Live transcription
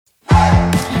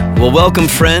Well, welcome,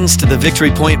 friends, to the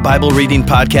Victory Point Bible Reading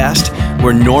Podcast,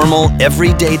 where normal,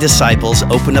 everyday disciples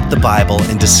open up the Bible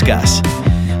and discuss.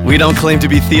 We don't claim to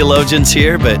be theologians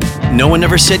here, but no one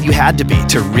ever said you had to be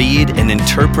to read and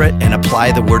interpret and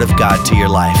apply the Word of God to your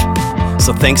life.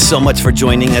 So thanks so much for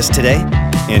joining us today,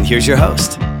 and here's your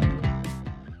host.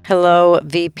 Hello,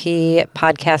 VP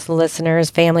podcast listeners,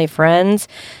 family, friends.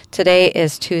 Today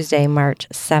is Tuesday, March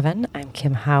 7. I'm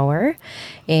Kim Hauer,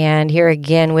 and here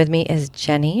again with me is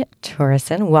Jenny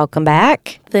Torrison. Welcome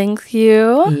back. Thank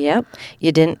you. Yep.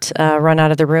 You didn't run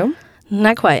out of the room?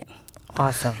 Not quite.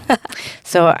 Awesome.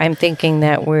 So I'm thinking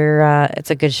that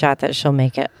it's a good shot that she'll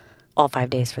make it all 5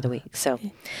 days for the week. So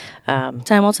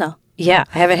time will tell. Yeah,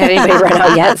 I haven't had anybody run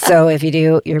out yet, so if you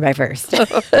do, you're my first.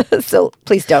 So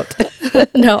please don't.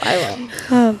 No, I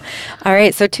won't. All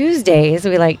right, so Tuesdays,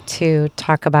 we like to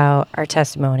talk about our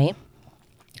testimony.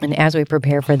 And as we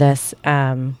prepare for this,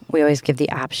 we always give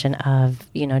the option of,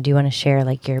 do you want to share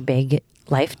like your big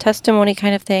life testimony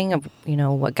kind of thing of,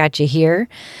 what got you here?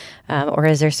 Or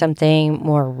is there something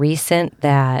more recent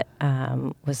that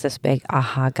was this big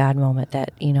aha God moment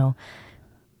that,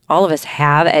 all of us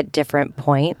have at different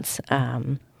points.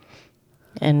 And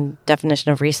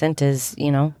definition of recent is,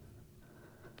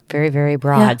 very, very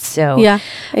broad. Yeah. So yeah,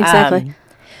 exactly.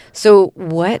 So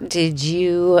what did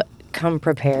you come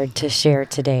prepared to share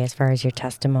today as far as your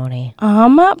testimony?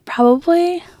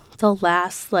 Probably the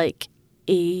last 7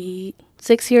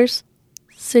 years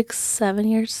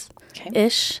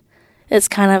ish. It's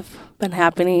kind of been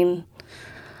happening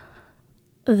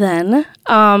then.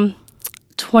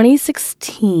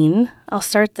 2016, I'll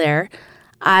start there.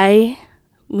 Me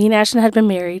and Ashton had been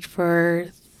married for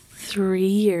 3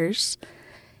 years,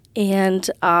 and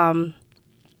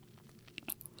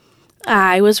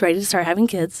I was ready to start having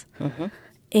kids. Mm-hmm.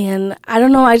 And I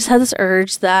don't know, I just had this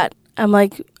urge that I'm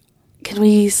like, can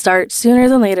we start sooner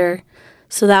than later?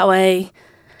 So that way,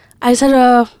 I just had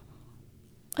a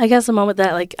moment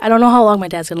that, I don't know how long my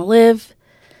dad's going to live.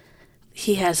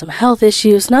 He has some health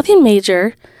issues, nothing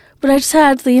major. But I just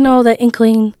had, that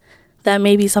inkling that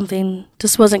maybe something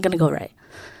just wasn't going to go right.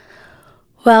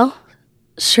 Well,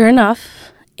 sure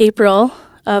enough, April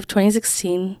of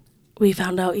 2016, we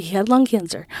found out he had lung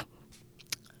cancer.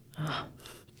 Oh.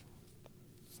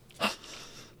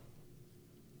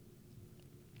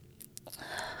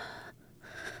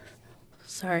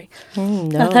 Sorry.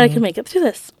 No. I thought I could make it through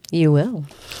this. You will.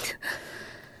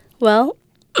 Well,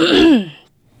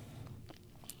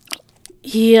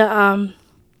 he,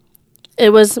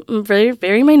 it was very,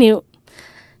 very minute,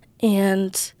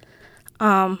 and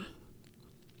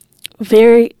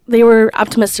they were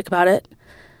optimistic about it.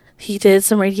 He did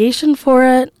some radiation for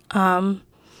it, and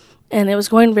it was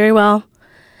going very well.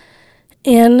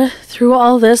 And through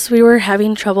all this, we were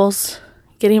having troubles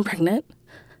getting pregnant.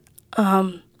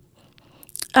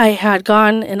 I had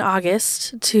gone in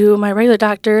August to my regular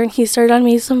doctor, and he started on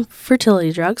me some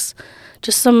fertility drugs,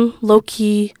 just some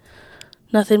low-key,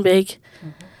 nothing big.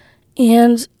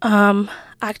 And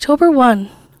October 1,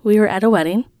 we were at a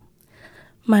wedding.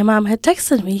 My mom had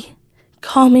texted me,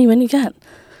 call me when you can.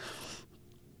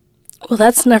 Well,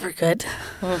 that's never good.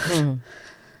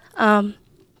 Mm-hmm.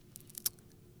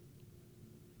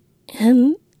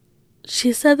 And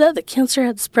she said that the cancer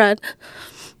had spread.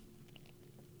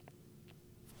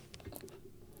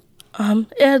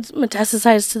 It had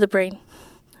metastasized to the brain.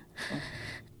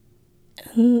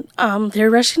 And they're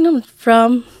rushing him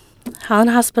from Holland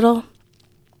Hospital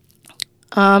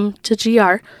to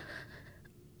GR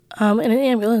in an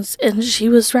ambulance, and she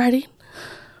was riding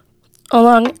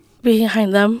along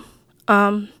behind them,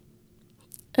 and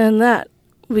that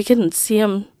we couldn't see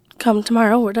him come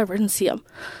tomorrow, whatever, didn't see him.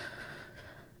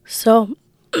 So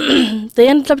they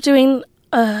ended up doing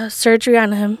surgery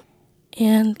on him,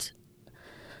 and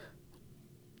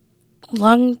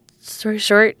long story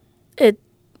short,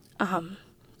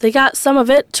 they got some of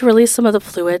it to release some of the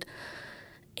fluid.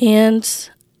 And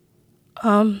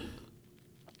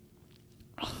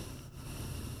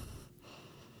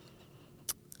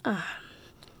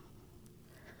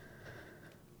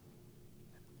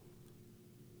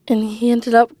he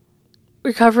ended up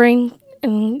recovering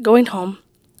and going home.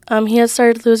 He had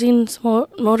started losing some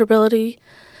mobility,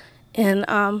 and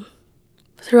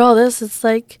through all this, it's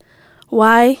like,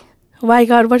 why,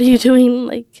 God, what are you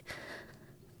doing?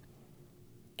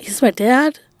 He's my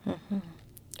dad. Mm-hmm.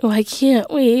 Why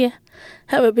can't we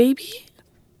have a baby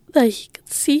that he could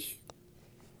see?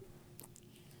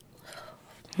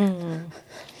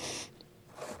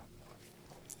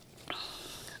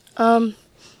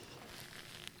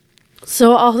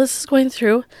 So all this is going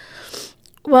through.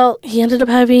 Well, he ended up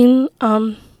having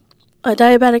a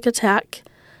diabetic attack,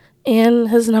 and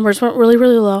his numbers went really,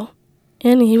 really low.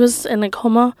 And he was in a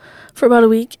coma for about a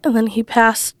week, and then he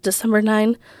passed December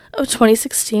 9 of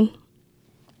 2016.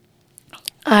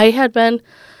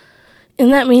 In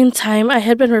that meantime, I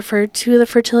had been referred to the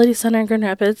fertility center in Grand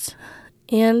Rapids,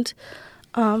 and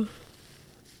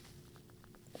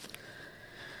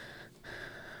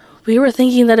we were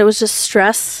thinking that it was just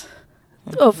stress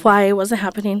of why it wasn't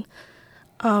happening.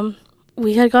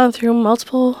 We had gone through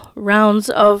multiple rounds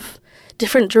of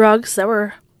different drugs that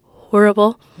were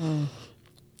horrible.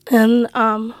 And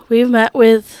we've met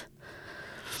with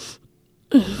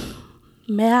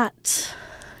Matt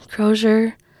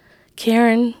Crozier,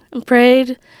 Karen, and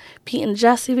prayed. Pete and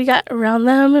Jesse, we got around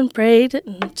them and prayed.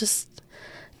 And just,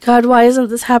 God, why isn't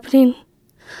this happening?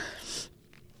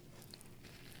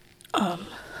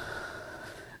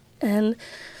 And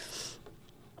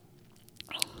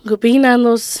being on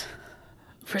those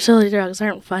fertility drugs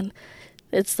aren't fun.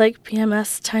 It's like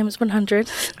PMS times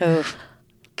 100. Oh.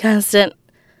 Constant.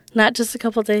 Not just a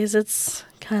couple days, it's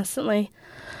constantly.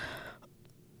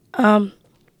 But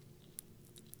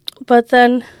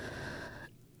then,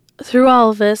 through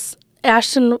all of this,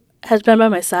 Ashton has been by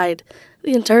my side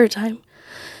the entire time.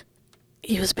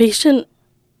 He was patient,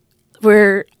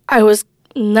 where I was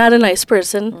not a nice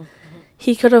person. Mm-hmm.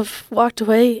 He could have walked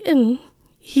away, and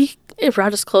it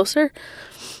brought us closer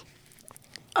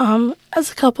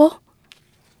as a couple.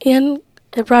 And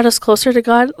it brought us closer to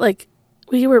God. Like,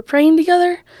 we were praying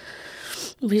together.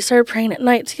 We started praying at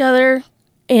night together.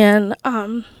 And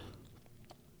I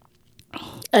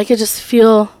could just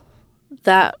feel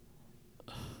that.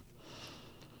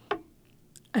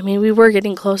 I mean, we were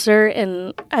getting closer,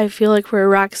 and I feel like we're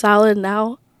rock solid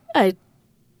now.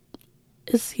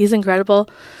 He's incredible.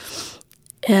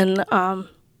 And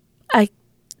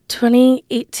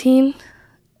 2018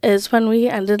 is when we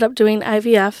ended up doing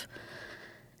IVF.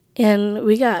 And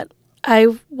I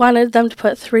wanted them to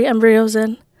put 3 embryos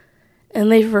in.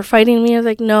 And they were fighting me. I was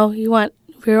like, no, we will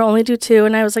only do 2.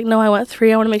 And I was like, no, I want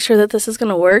 3. I want to make sure that this is going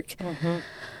to work. Mm-hmm.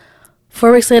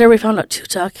 4 weeks later, we found out 2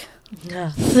 took.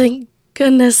 Yeah. Thank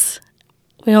goodness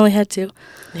we only had 2.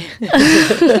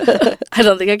 I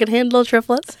don't think I could handle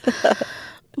triplets.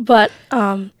 But,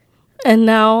 and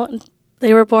now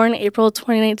they were born April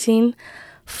 2019.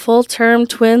 Full-term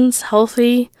twins,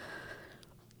 healthy,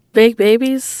 big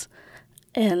babies.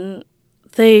 And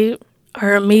they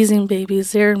are amazing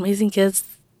babies. They're amazing kids.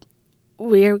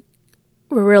 We're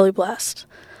really blessed.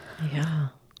 Yeah.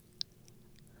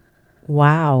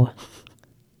 Wow.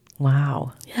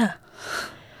 Yeah.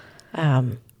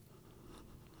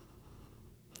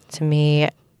 To me,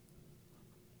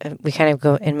 we kind of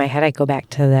go, in my head, I go back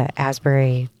to the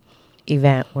Asbury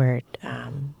event where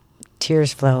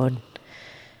tears flowed.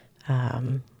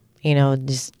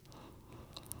 Just,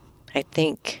 I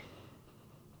think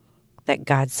that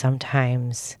God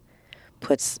sometimes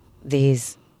puts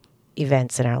these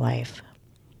events in our life,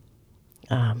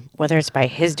 whether it's by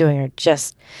His doing or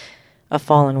just a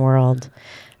fallen world.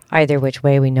 Either which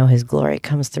way, we know His glory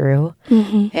comes through.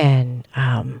 Mm-hmm. And,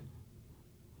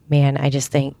 man, I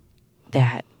just think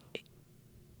that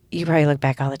you probably look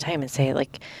back all the time and say,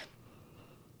 like,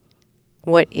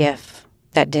 what if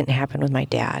that didn't happen with my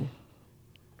dad?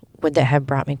 Would that have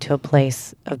brought me to a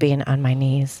place of being on my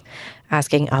knees,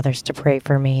 asking others to pray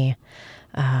for me?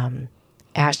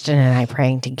 Ashton and I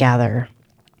praying together.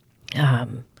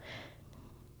 And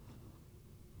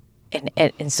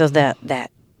so that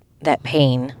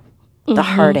pain, mm-hmm. the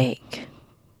heartache,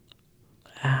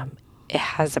 it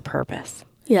has a purpose.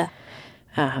 Yeah.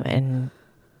 And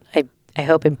I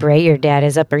hope and pray your dad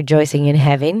is up rejoicing in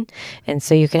heaven, and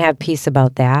so you can have peace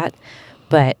about that.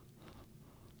 But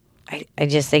I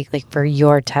just think, like, for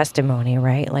your testimony,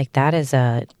 right? Like, that is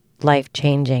a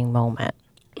life-changing moment,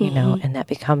 you mm-hmm. know, and that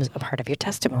becomes a part of your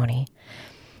testimony.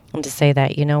 And to say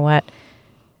that, you know what?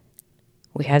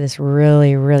 We had this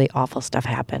really, really awful stuff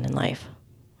happen in life.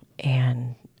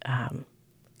 And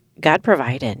God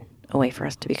provided a way for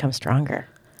us to become stronger.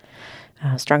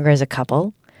 Stronger as a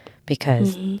couple,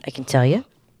 because mm-hmm. I can tell you,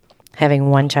 having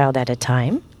one child at a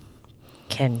time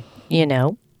can,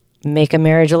 make a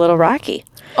marriage a little rocky.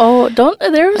 Oh,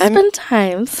 there's been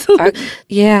times.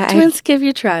 Twins give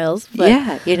you trials. But.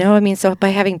 Yeah, so by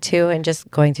having 2 and just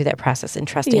going through that process and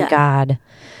trusting God,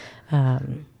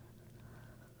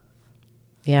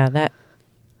 that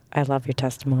I love your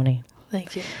testimony.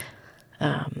 Thank you.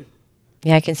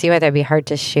 I can see why that'd be hard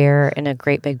to share in a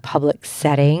great big public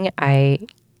setting. I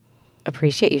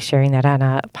appreciate you sharing that on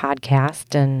a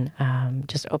podcast and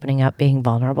just opening up, being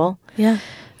vulnerable. Yeah.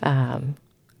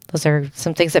 Those are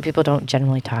some things that people don't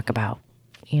generally talk about,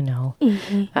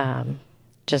 Mm-hmm.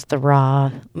 just the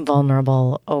raw,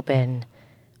 vulnerable, open,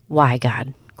 why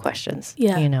God questions.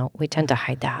 Yeah. You know, we tend to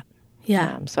hide that.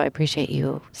 Yeah. So I appreciate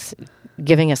you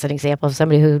giving us an example of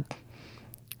somebody who,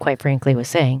 quite frankly, was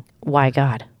saying, why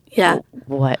God? Yeah.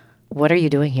 What are you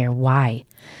doing here? Why?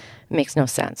 It makes no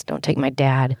sense. Don't take my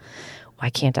dad. Why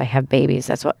can't I have babies?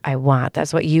 That's what I want.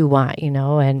 That's what you want, you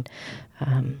know? And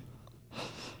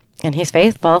he's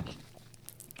faithful.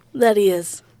 That he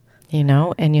is. You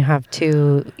know, and you have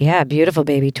two, beautiful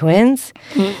baby twins.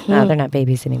 They're not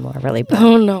babies anymore, really. But,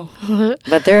 Oh, no.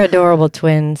 but they're adorable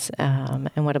twins.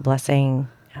 And what a blessing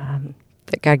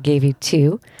that God gave you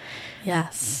two.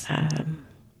 Yes.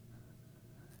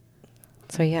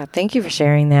 So, thank you for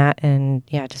sharing that and,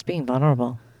 just being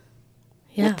vulnerable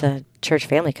Yeah. with the church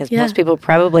family. Because Yeah. most people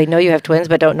probably know you have twins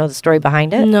but don't know the story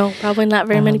behind it. No, probably not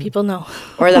very many people know.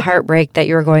 Or the heartbreak that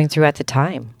you were going through at the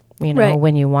time. You know, Right.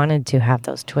 when you wanted to have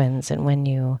those twins and when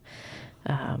you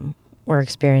were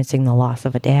experiencing the loss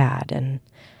of a dad. And,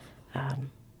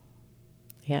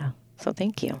 so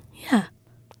thank you. Yeah.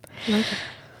 Love it.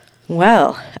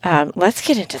 Well, let's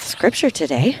get into the scripture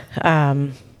today.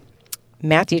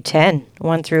 Matthew 10,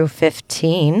 1 through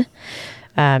 15.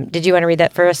 Did you want to read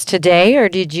that for us today, or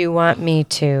did you want me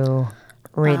to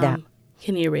read that?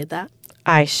 Can you read that?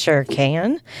 I sure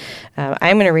can.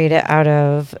 I'm going to read it out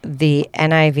of the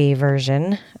NIV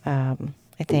version. I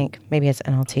think maybe it's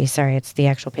NLT. Sorry, it's the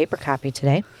actual paper copy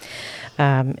today.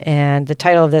 And the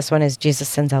title of this one is Jesus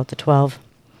Sends Out the 12.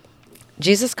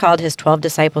 Jesus called his 12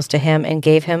 disciples to him and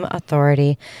gave him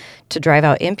authority to drive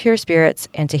out impure spirits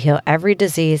and to heal every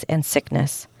disease and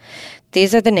sickness.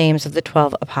 These are the names of the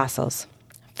 12 apostles.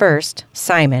 First,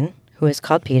 Simon, who is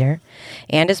called Peter,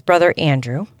 and his brother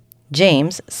Andrew,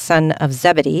 James, son of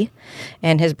Zebedee,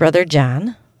 and his brother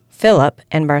John, Philip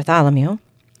and Bartholomew,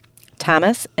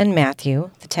 Thomas and Matthew,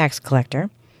 the tax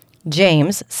collector,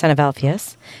 James, son of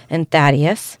Alphaeus, and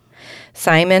Thaddeus,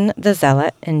 Simon the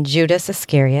Zealot, and Judas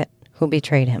Iscariot, who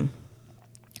betrayed him.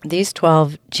 These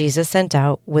 12 Jesus sent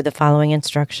out with the following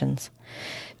instructions.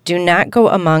 Do not go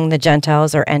among the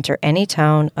Gentiles or enter any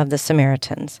town of the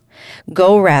Samaritans.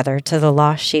 Go rather to the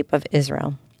lost sheep of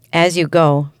Israel. As you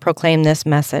go, proclaim this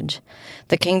message.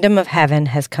 The kingdom of heaven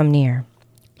has come near.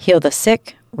 Heal the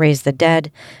sick, raise the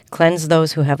dead, cleanse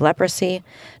those who have leprosy,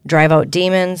 drive out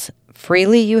demons.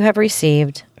 Freely you have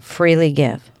received, freely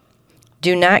give.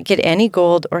 Do not get any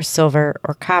gold or silver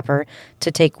or copper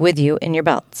to take with you in your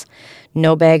belts.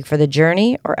 No bag for the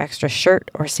journey or extra shirt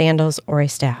or sandals or a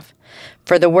staff.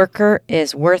 For the worker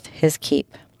is worth his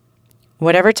keep.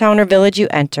 Whatever town or village you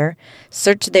enter,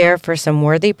 search there for some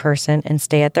worthy person and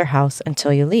stay at their house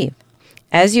until you leave.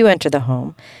 As you enter the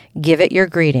home, give it your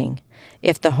greeting.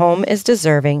 If the home is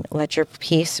deserving, let your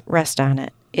peace rest on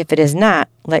it. If it is not,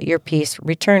 let your peace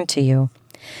return to you.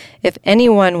 If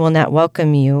anyone will not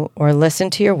welcome you or listen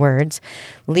to your words,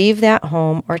 leave that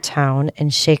home or town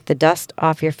and shake the dust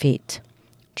off your feet.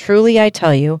 Truly, I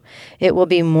tell you, it will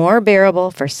be more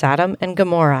bearable for Sodom and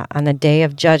Gomorrah on the day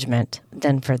of judgment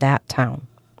than for that town.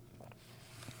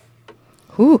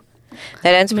 Whew.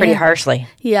 That ends pretty Man. harshly.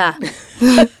 Yeah.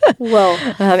 Whoa.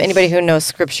 Anybody who knows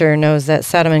Scripture knows that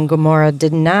Sodom and Gomorrah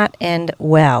did not end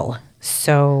well.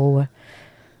 So,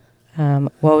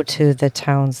 woe to the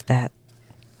towns that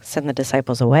send the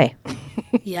disciples away.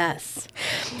 Yes.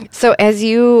 So, as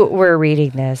you were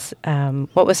reading this,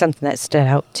 what was something that stood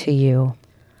out to you?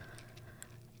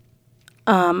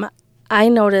 I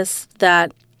noticed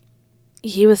that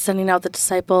he was sending out the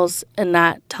disciples and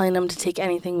not telling them to take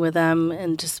anything with them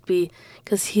and just be,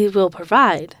 because he will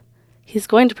provide. He's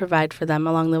going to provide for them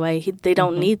along the way. They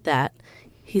don't need that.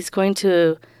 He's going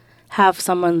to have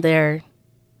someone there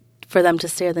for them to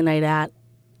stay the night at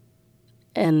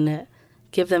and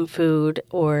give them food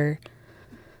or...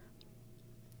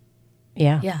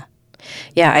 Yeah,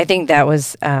 I think that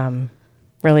was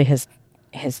really his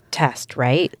test,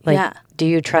 right? Like, Yeah. do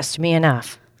you trust me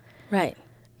enough Right.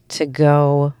 to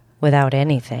go without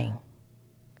anything?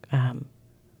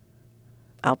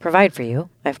 I'll provide for you.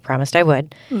 I've promised I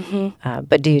would. Mm-hmm.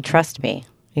 But do you trust me?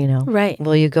 You know, Right.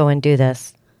 Will you go and do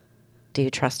this? Do you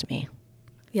trust me?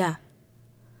 Yeah.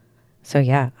 So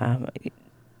it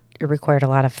required a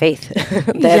lot of faith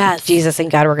that Yes. Jesus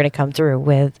and God were going to come through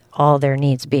with all their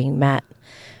needs being met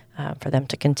for them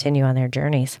to continue on their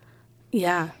journeys.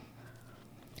 Yeah.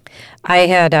 I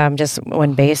had just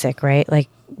one basic, right? Like,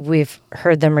 we've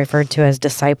heard them referred to as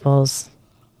disciples,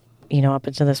 you know, up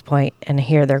until this point, and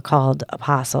here they're called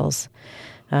apostles.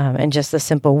 And just the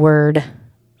simple word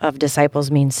of disciples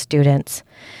means students.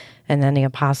 And then the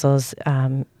apostles,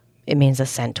 it means a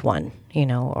sent one,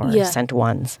 or Yeah. sent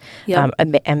ones. Yep.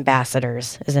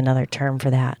 Ambassadors is another term for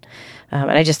that.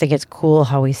 And I just think it's cool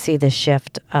how we see this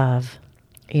shift of,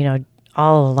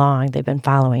 all along they've been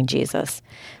following Jesus,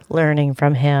 learning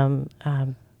from him.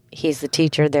 He's the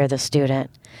teacher, they're the student.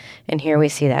 And here we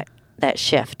see that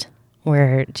shift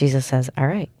where Jesus says, all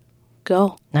right,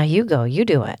 Go. now you go, you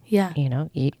do it. Yeah.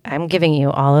 I'm giving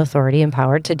you all authority and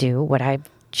power to do what I've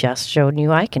just shown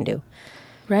you I can do.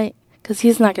 Right. Because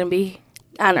he's not going to be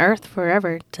on earth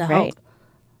forever to help. Right.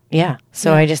 Yeah.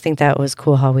 So Yeah. I just think that was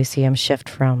cool how we see him shift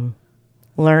from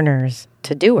learners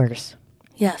to doers.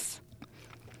 Yes.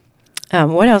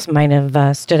 What else might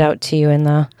have stood out to you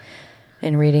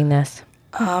in reading this?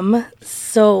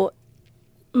 So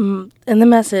in the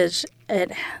Message,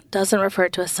 it doesn't refer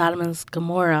to as Sodom and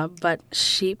Gomorrah, but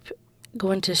sheep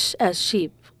go into as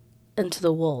sheep into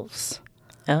the wolves.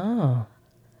 Oh,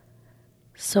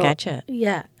 So gotcha.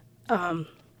 Yeah. Where'd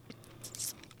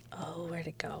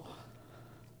it go?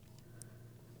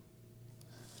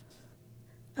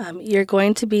 You're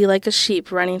going to be like a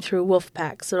sheep running through wolf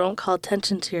packs, so don't call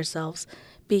attention to yourselves.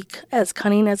 Be as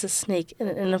cunning as a snake and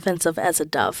inoffensive as a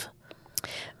dove.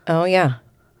 Oh, yeah.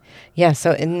 Yeah,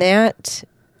 so in that,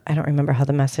 I don't remember how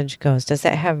the Message goes. Does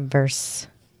it have verses?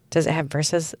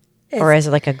 Or is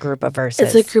it like a group of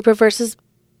verses? It's a group of verses,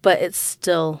 but it's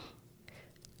still...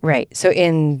 Right. So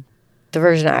in the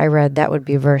version I read, that would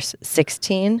be verse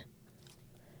 16.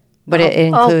 But it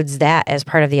includes that as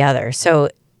part of the other. So,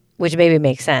 which maybe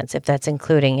makes sense if that's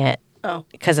including it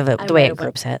because of the way it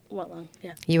groups it.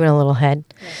 Yeah. You went a little ahead.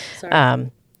 Yeah,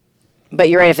 sorry. But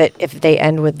you're right, if they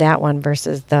end with that one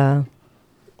versus the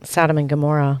Sodom and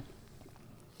Gomorrah,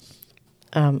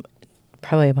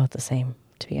 probably about the same,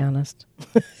 to be honest.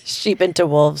 Sheep into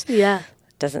wolves. Yeah.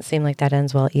 Doesn't seem like that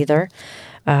ends well either.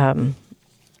 I'm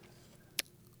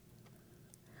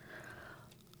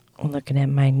looking at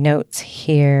my notes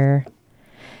here.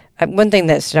 One thing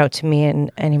that stood out to me, and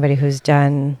anybody who's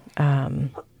done a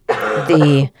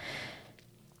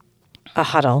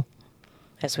huddle,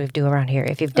 as we do around here,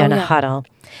 if you've done a huddle,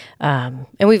 and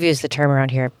we've used the term around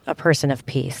here, a person of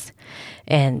peace,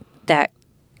 and that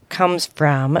comes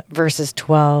from verses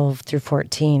 12 through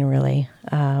 14, really,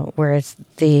 where it's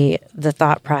the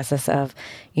thought process of,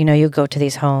 you go to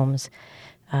these homes,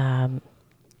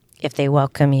 if they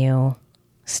welcome you,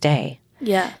 stay.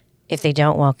 Yeah. If they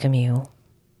don't welcome you,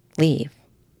 leave.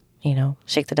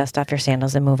 Shake the dust off your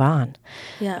sandals and move on.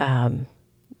 Yeah.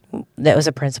 That was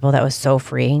a principle that was so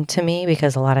freeing to me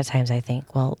because a lot of times I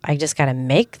think, well, I just got to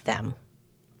make them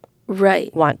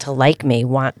Right. want to like me,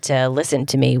 want to listen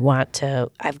to me,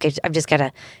 I've just got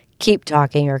to keep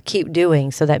talking or keep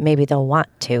doing so that maybe they'll want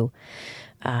to.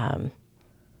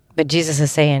 But Jesus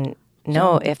is saying,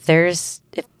 no, if there's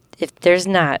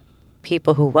not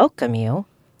people who welcome you,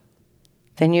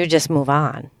 then you just move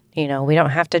on. We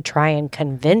don't have to try and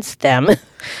convince them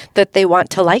that they want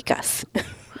to like us.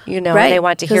 Right. They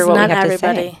want to hear what we have to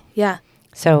say. Yeah.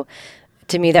 So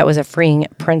to me, that was a freeing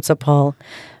principle.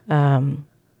 In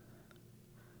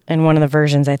one of the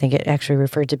versions, I think it actually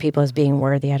referred to people as being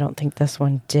worthy. I don't think this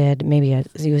one did. Maybe it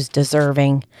was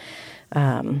deserving.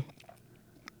 But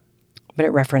it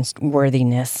referenced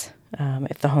worthiness,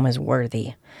 if the home is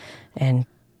worthy. And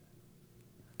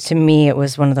to me, it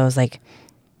was one of those,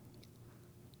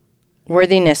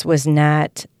 worthiness was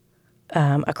not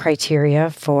a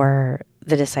criteria for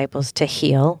the disciples to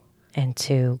heal and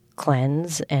to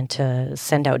cleanse and to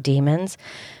send out demons.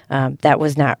 That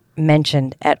was not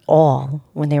mentioned at all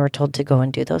when they were told to go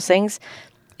and do those things.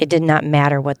 It did not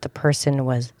matter what the person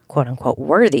was, quote unquote,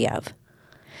 worthy of.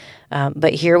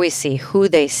 But here we see who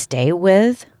they stay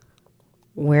with,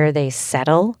 where they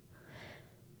settle.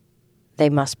 They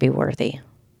must be worthy.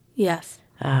 Yes.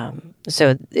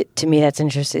 So to me, that's an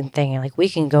interesting thing. We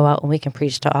can go out and we can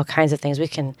preach to all kinds of things. We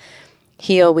can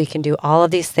heal. We can do all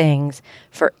of these things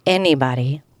for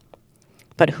anybody.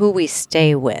 But who we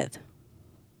stay with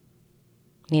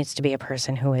needs to be a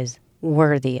person who is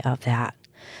worthy of that,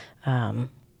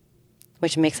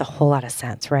 which makes a whole lot of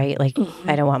sense, right?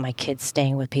 I don't want my kids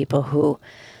staying with people who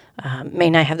may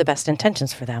not have the best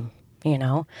intentions for them,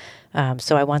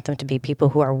 So I want them to be people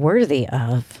who are worthy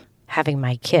of having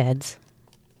my kids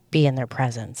be in their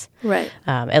presence, Right.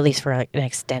 at least for an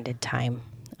extended time.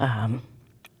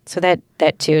 So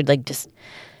that too, just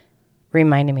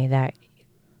reminded me that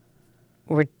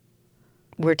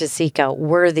we're to seek out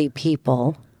worthy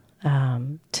people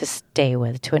to stay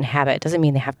with, to inhabit. It doesn't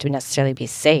mean they have to necessarily be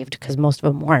saved, because most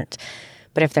of them weren't.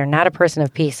 But if they're not a person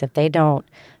of peace, if they don't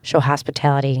show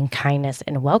hospitality and kindness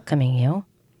and welcoming you,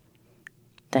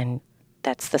 then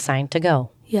that's the sign to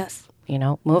go. Yes.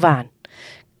 Move on.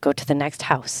 go to the next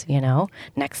house,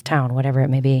 next town, whatever it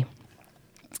may be.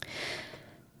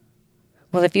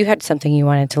 Well, if you had something you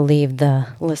wanted to leave the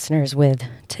listeners with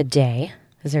today,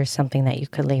 is there something that you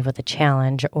could leave with a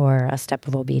challenge or a step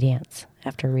of obedience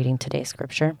after reading today's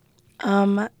scripture?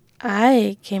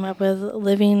 I came up with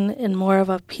living in more of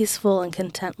a peaceful and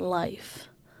content life.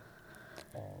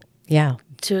 Yeah.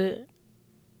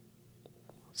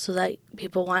 So that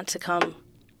people want to come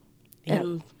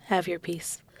and have your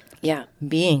peace. Yeah,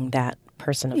 being that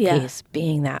person of peace,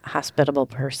 being that hospitable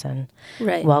person,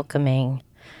 right. welcoming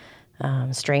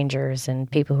strangers and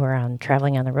people who are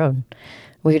traveling on the road.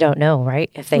 We don't know,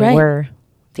 right? If they were,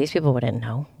 these people wouldn't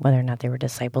know whether or not they were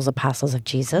disciples, apostles of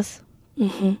Jesus.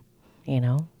 Mm-hmm.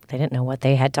 They didn't know what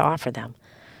they had to offer them.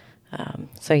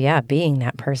 So being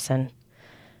that person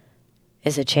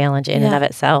is a challenge in and of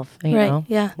itself, you know?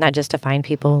 Yeah. Not just to find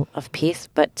people of peace,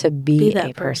 but to be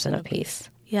a person of peace.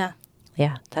 Yeah.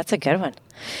 Yeah, that's a good one.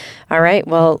 All right.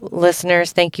 Well,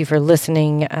 listeners, thank you for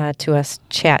listening to us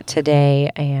chat today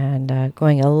and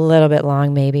going a little bit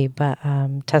long maybe, but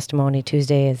Testimony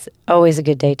Tuesday is always a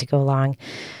good day to go long.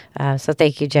 So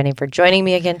thank you, Jenny, for joining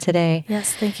me again today.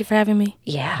 Yes, thank you for having me.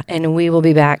 Yeah, and we will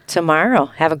be back tomorrow.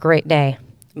 Have a great day.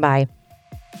 Bye.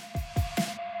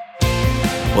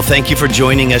 Well, thank you for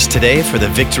joining us today for the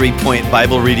Victory Point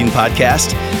Bible Reading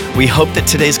Podcast. We hope that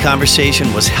today's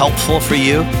conversation was helpful for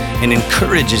you and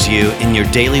encourages you in your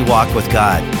daily walk with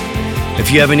God.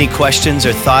 If you have any questions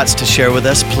or thoughts to share with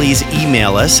us, please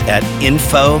email us at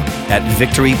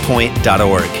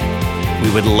info@victorypoint.org.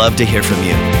 We would love to hear from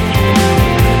you.